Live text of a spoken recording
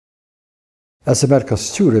As a medical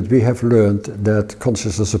student, we have learned that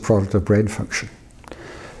consciousness is a product of brain function.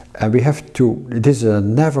 And we have to, it is a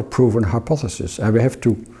never proven hypothesis, and we have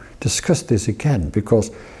to discuss this again,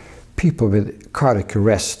 because people with cardiac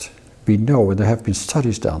arrest, we know, and there have been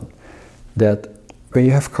studies done, that when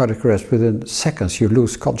you have cardiac arrest, within seconds you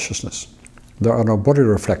lose consciousness. There are no body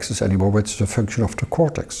reflexes anymore, which is a function of the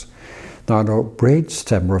cortex. There are no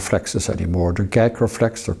brainstem reflexes anymore. The gag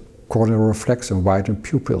reflex, the corneal reflex, and widened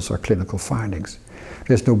pupils are clinical findings.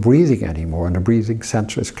 There's no breathing anymore, and the breathing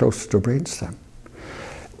center is close to the brainstem.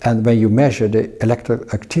 And when you measure the electrical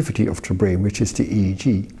activity of the brain, which is the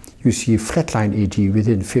EEG, you see a flatline EEG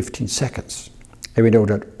within 15 seconds. And we know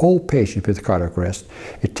that all patients with cardiac arrest,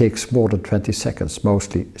 it takes more than 20 seconds,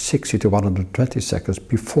 mostly 60 to 120 seconds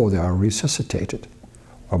before they are resuscitated,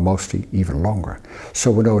 or mostly even longer.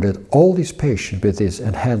 So we know that all these patients with this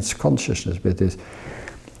enhanced consciousness, with this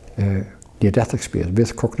near-death experience,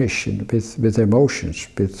 with cognition, with emotions,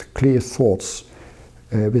 with clear thoughts,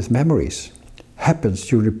 with memories, happens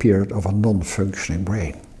during the period of a non-functioning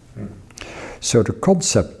brain. So the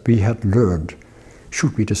concept we had learned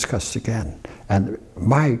should be discussed again. And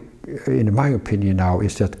in my opinion now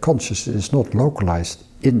is that consciousness is not localized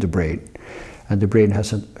in the brain, and the brain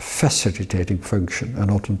has a facilitating function and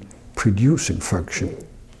not a producing function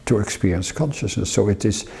to experience consciousness. So it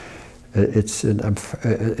is a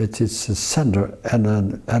sender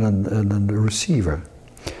and a receiver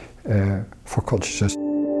for consciousness.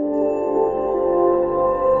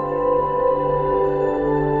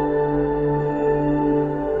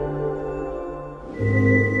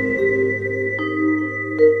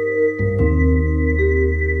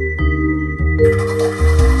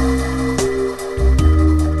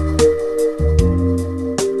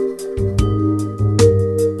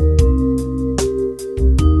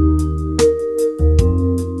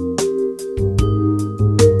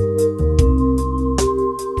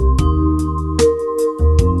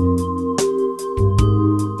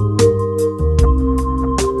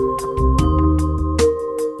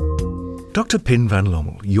 Dr. Pim van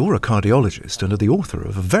Lommel, you're a cardiologist and are the author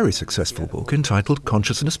of a very successful book entitled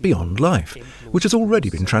Consciousness Beyond Life, which has already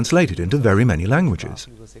been translated into very many languages.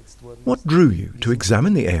 What drew you to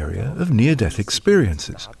examine the area of near-death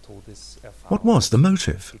experiences? What was the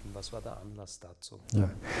motive? Yeah.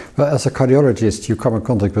 Well, as a cardiologist, you come in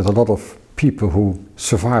contact with a lot of people who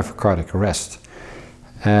survive cardiac arrest.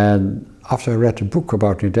 And after I read a book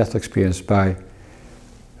about near-death experience by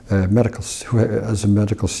who, as a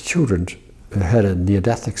medical student, had a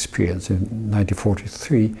near-death experience in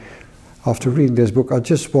 1943. After reading this book, I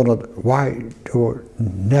just wondered, why do I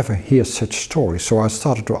never hear such stories? So I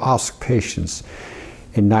started to ask patients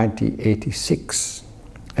in 1986.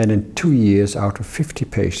 And in 2 years, out of 50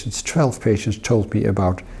 patients, 12 patients told me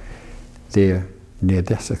about their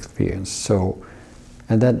near-death experience. So,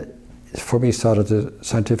 and then for me started a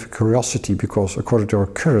scientific curiosity, because according to our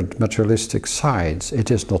current materialistic science,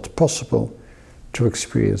 it is not possible to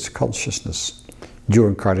experience consciousness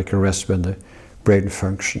during cardiac arrest when the brain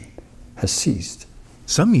function has ceased.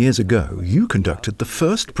 Some years ago, you conducted the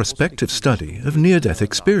first prospective study of near-death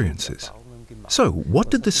experiences. So,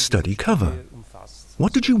 what did this study cover?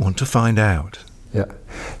 What did you want to find out? Yeah.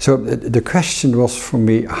 So the question was for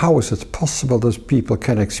me, how is it possible that people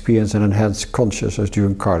can experience an enhanced consciousness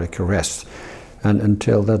during cardiac arrest? And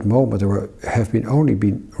until that moment, there have only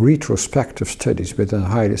been retrospective studies with a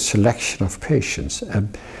high selection of patients.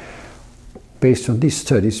 And based on these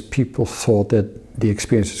studies, people thought that the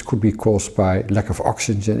experiences could be caused by lack of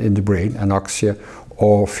oxygen in the brain, anoxia,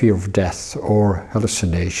 or fear of death, or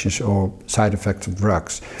hallucinations, or side effects of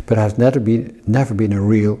drugs. But it has never been a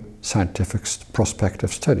real scientific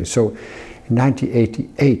prospective study. So in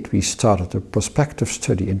 1988 we started a prospective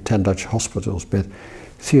study in 10 Dutch hospitals with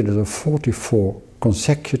 344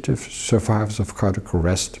 consecutive survivors of cardiac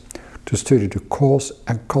arrest to study the cause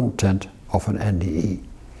and content of an NDE.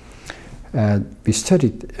 And we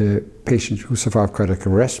studied patients who survived cardiac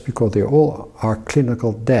arrest because they all are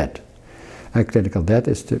clinical dead. And clinical death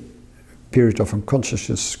is the period of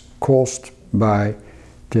unconsciousness caused by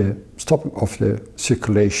the stopping of the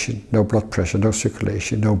circulation, no blood pressure, no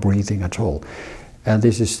circulation, no breathing at all. And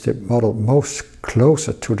this is the model most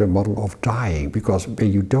closer to the model of dying, because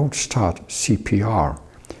when you don't start CPR,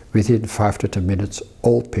 within 5 to 10 minutes,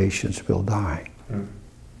 all patients will die.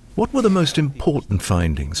 What were the most important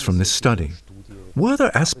findings from this study? Were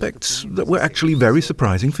there aspects that were actually very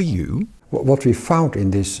surprising for you? What we found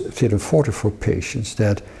in these 344 patients,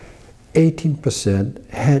 that 18%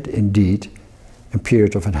 had indeed a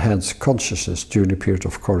period of enhanced consciousness during the period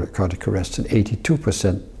of cardiac arrest, and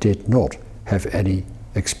 82% did not have any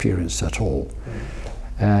experience at all.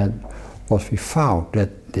 And what we found that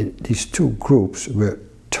these two groups were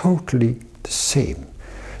totally the same.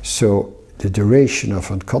 So the duration of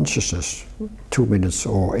unconsciousness, 2 minutes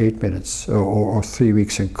or 8 minutes, or 3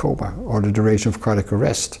 weeks in coma, or the duration of cardiac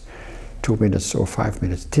arrest, 2 minutes or 5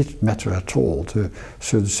 minutes, didn't matter at all.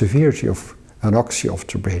 So the severity of anoxia of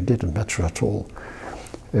the brain didn't matter at all.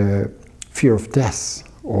 Fear of death,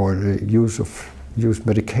 or the use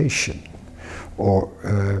medication, or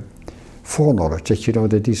foreknowledge that you know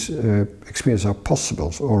that these experiences are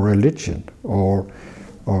possible, or religion, or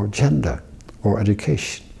gender, or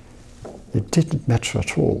education. It didn't matter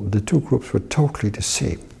at all. The two groups were totally the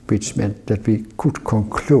same, which meant that we could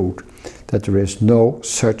conclude that there is no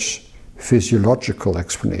such physiological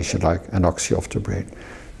explanation like anoxia of the brain,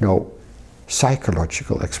 no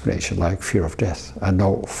psychological explanation like fear of death, and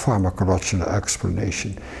no pharmacological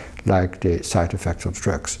explanation like the side effects of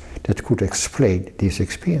drugs that could explain these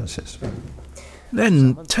experiences.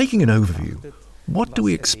 Then, taking an overview, what do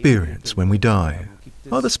we experience when we die?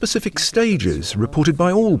 Are there specific stages reported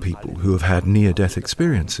by all people who have had near-death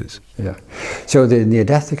experiences? Yeah. So the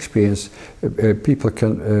near-death experience, people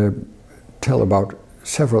can tell about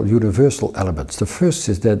several universal elements. The first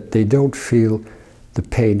is that they don't feel the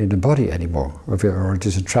pain in the body anymore, or it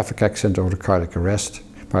is a traffic accident or a cardiac arrest,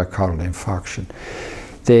 myocardial infarction.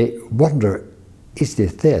 They wonder, is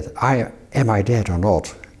this dead? Am I dead or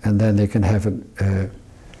not? And then they can have an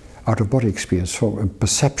out-of-body experience, from a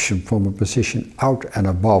perception from a position out and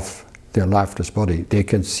above their lifeless body. They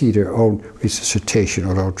can see their own resuscitation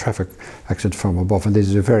or their own traffic accident from above. And this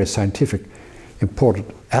is a very scientific, important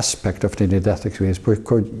aspect of the near-death experience,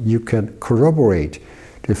 because you can corroborate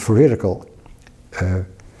the theoretical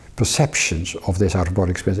perceptions of this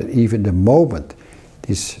out-of-body experience, and even the moment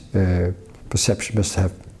this perception must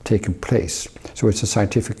have taken place. So it's a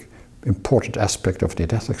scientific, important aspect of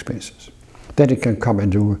near-death experiences. Then it can come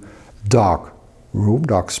into a dark room,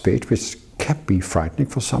 dark space, which can be frightening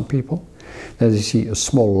for some people. Then they see a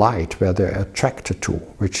small light where they're attracted to,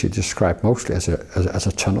 which they describe mostly as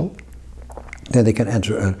a tunnel. Then they can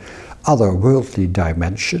enter an otherworldly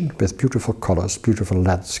dimension with beautiful colors, beautiful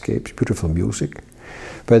landscapes, beautiful music,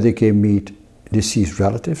 where they can meet deceased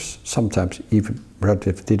relatives, sometimes even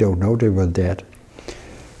relatives they don't know they were dead.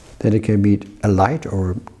 Then they can meet a light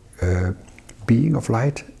or a being of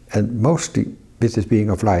light, and mostly with this being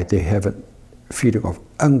of light they have a feeling of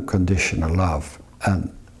unconditional love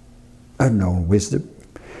and unknown wisdom.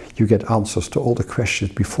 You get answers to all the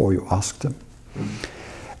questions before you ask them.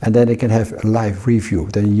 And then they can have a life review.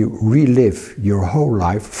 Then you relive your whole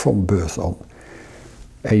life from birth on.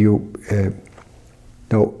 And you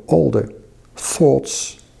know all the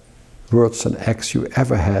thoughts, words and acts you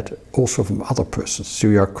ever had, also from other persons. So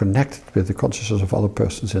you are connected with the consciousness of other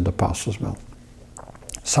persons in the past as well.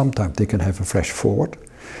 Sometimes they can have a flash forward.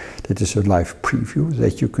 That is a life preview,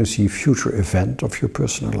 that you can see future event of your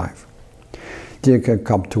personal life. Then you can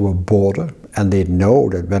come to a border, and they know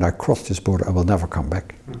that when I cross this border I will never come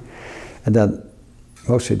back. And then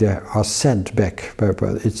mostly they are sent back, but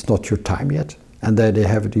it's not your time yet. And then they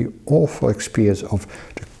have the awful experience of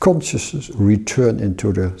the consciousness return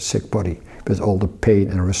into the sick body with all the pain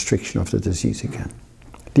and restriction of the disease again.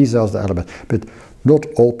 These are the elements, but not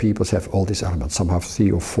all people have all these elements. Some have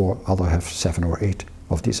 3 or 4, others have 7 or 8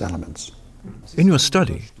 of these elements. In your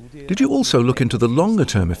study, did you also look into the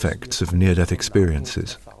longer-term effects of near-death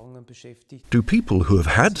experiences? Do people who have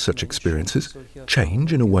had such experiences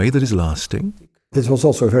change in a way that is lasting? This was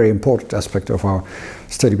also a very important aspect of our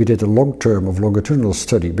study. We did a longitudinal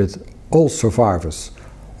study with all survivors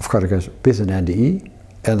of cardiac arrest with an NDE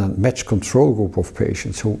and a matched control group of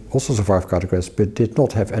patients who also survived cardiac arrest but did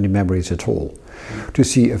not have any memories at all, to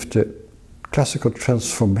see if the classical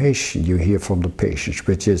transformation you hear from the patients,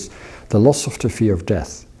 which is the loss of the fear of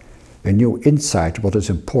death, a new insight what is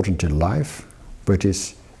important in life, which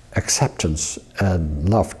is acceptance and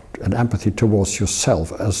love and empathy towards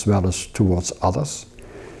yourself as well as towards others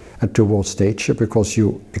and towards nature, because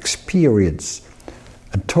you experience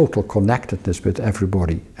a total connectedness with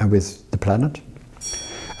everybody and with the planet.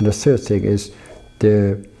 And the third thing is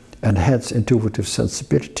the enhanced intuitive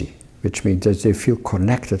sensibility, which means that they feel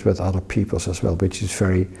connected with other people as well, which is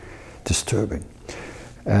very disturbing.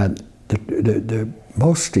 And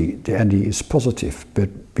mostly the NDE is positive,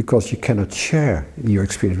 but because you cannot share your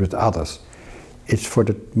experience with others, it's for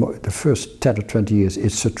the first 10 or 20 years,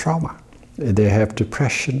 it's a trauma. They have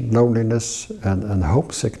depression, loneliness, and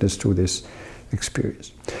homesickness to this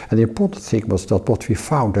experience. And the important thing was that what we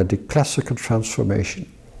found, that the classical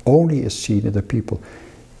transformation only is seen in the people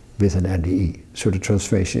with an NDE. So the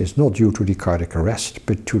transformation is not due to the cardiac arrest,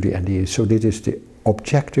 but to the NDE. So this is the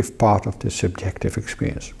objective part of the subjective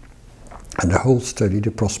experience. And the whole study,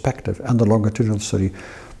 the prospective and the longitudinal study,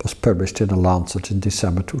 was published in The Lancet in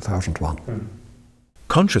December 2001.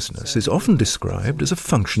 Consciousness is often described as a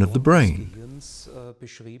function of the brain.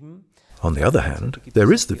 On the other hand,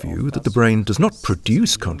 there is the view that the brain does not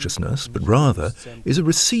produce consciousness, but rather is a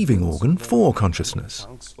receiving organ for consciousness.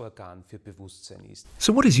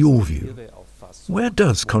 So what is your view? Where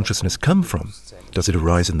does consciousness come from? Does it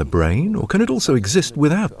arise in the brain, or can it also exist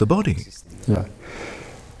without the body? Yeah.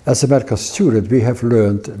 As a medical student, we have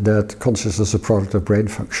learned that consciousness is a product of brain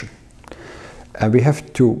function. And we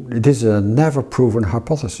have to, it is a never proven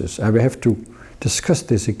hypothesis, and we have to discuss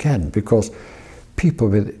this again, because people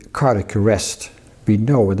with cardiac arrest, we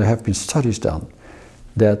know, and there have been studies done,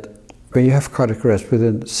 that when you have cardiac arrest,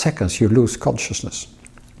 within seconds you lose consciousness.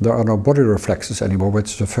 There are no body reflexes anymore,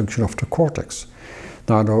 which is a function of the cortex.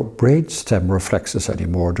 There are no brainstem reflexes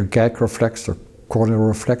anymore. The gag reflex, the corneal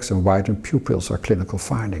reflex, and widened pupils are clinical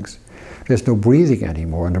findings. There's no breathing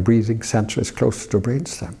anymore, and the breathing center is close to the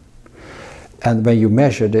brainstem. And when you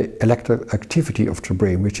measure the electrical activity of the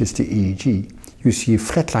brain, which is the EEG, you see a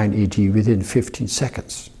flatline EEG within 15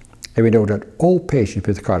 seconds. And we know that all patients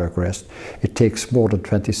with cardiac arrest, it takes more than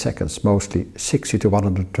 20 seconds, mostly 60 to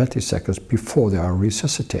 120 seconds before they are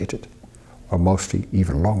resuscitated, or mostly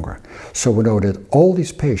even longer. So we know that all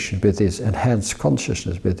these patients with this enhanced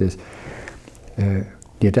consciousness, with this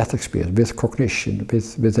near-death experience, with cognition,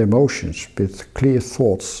 with emotions, with clear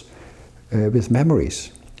thoughts, with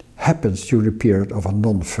memories, happens during the period of a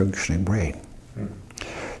non-functioning brain.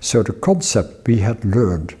 So the concept we had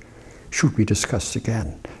learned should be discussed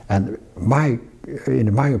again. And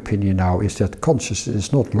in my opinion now is that consciousness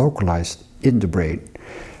is not localized in the brain,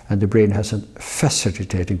 and the brain has a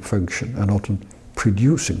facilitating function and not a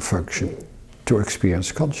producing function to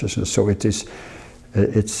experience consciousness. So it is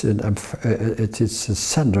a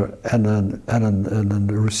sender and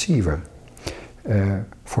a receiver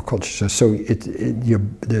for consciousness. So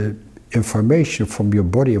the information from your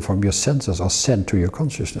body and from your senses are sent to your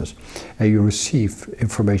consciousness, and you receive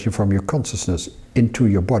information from your consciousness into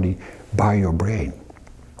your body by your brain.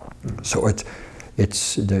 So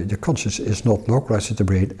the consciousness is not localized in the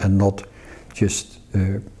brain and not just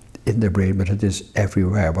in the brain, but it is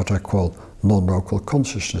everywhere, what I call non-local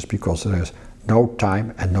consciousness, because there is no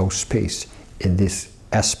time and no space in this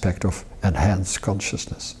aspect of enhanced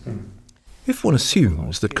consciousness. If one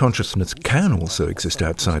assumes that consciousness can also exist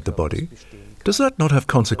outside the body, does that not have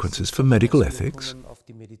consequences for medical ethics?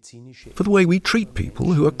 For the way we treat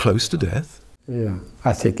people who are close to death? Yeah,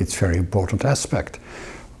 I think it's a very important aspect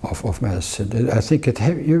of medicine. I think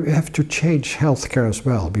you have to change healthcare as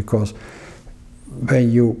well, because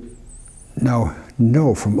when you now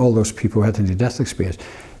know from all those people who had the death experience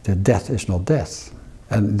that death is not death,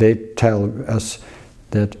 and they tell us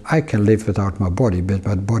that I can live without my body, but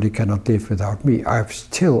my body cannot live without me.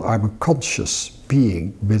 I'm a conscious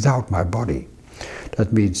being without my body.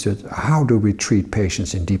 That means that how do we treat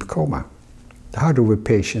patients in deep coma? How do we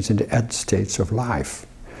patients in the end states of life?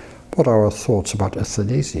 What are our thoughts about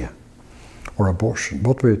euthanasia or abortion?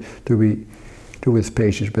 What do we do with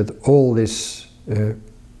patients with all this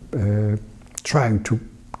trying to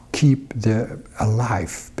keep them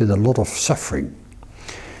alive with a lot of suffering,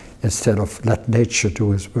 instead of let nature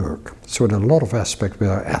do its work? So there are a lot of aspects that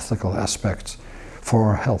are ethical aspects for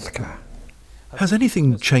our healthcare. Has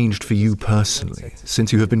anything changed for you personally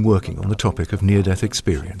since you have been working on the topic of near-death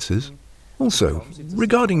experiences? Also,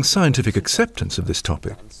 regarding scientific acceptance of this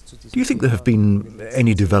topic, do you think there have been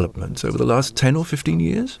any developments over the last 10 or 15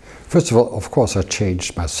 years? First of all, of course, I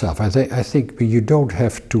changed myself. I think you don't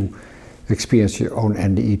have to experience your own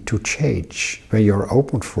NDE to change when you're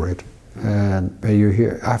open for it. And when you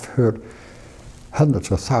hear, I've heard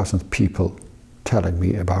hundreds of thousands of people telling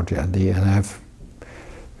me about the NDE, and I've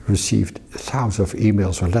received thousands of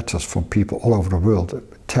emails or letters from people all over the world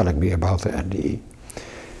telling me about the NDE.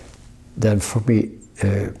 Then for me,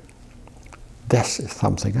 death is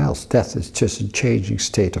something else. Death is just a changing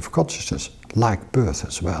state of consciousness, like birth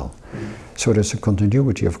as well. So there's a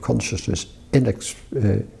continuity of consciousness,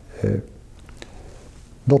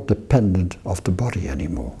 not dependent of the body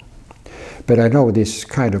anymore. But I know this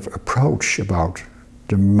kind of approach about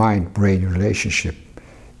the mind-brain relationship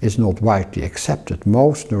is not widely accepted.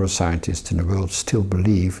 Most neuroscientists in the world still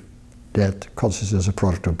believe that consciousness is a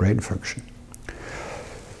product of brain function.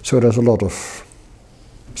 So there's a lot of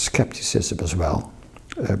skepticism as well,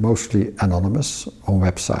 mostly anonymous on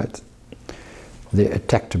website. They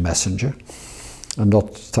attack the messenger and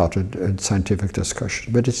not started a scientific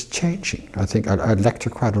discussion. But it's changing. I think I lecture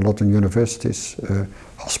quite a lot in universities,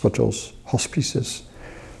 hospitals, hospices,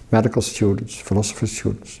 medical students, philosophy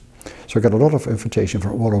students. So I get a lot of invitation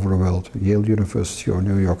from all over the world, Yale University or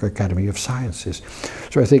New York Academy of Sciences.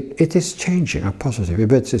 So I think it is changing, I'm positive,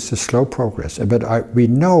 but it's a slow progress. But we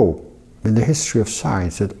know in the history of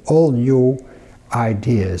science that all new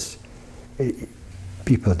ideas,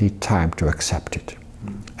 people need time to accept it.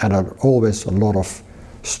 And there's always a lot of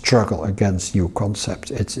struggle against new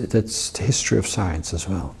concepts. It's the history of science as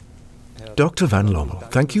well. Dr. van Lommel,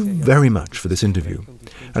 thank you very much for this interview,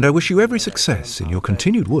 and I wish you every success in your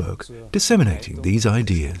continued work disseminating these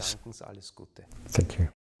ideas. Thank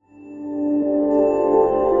you.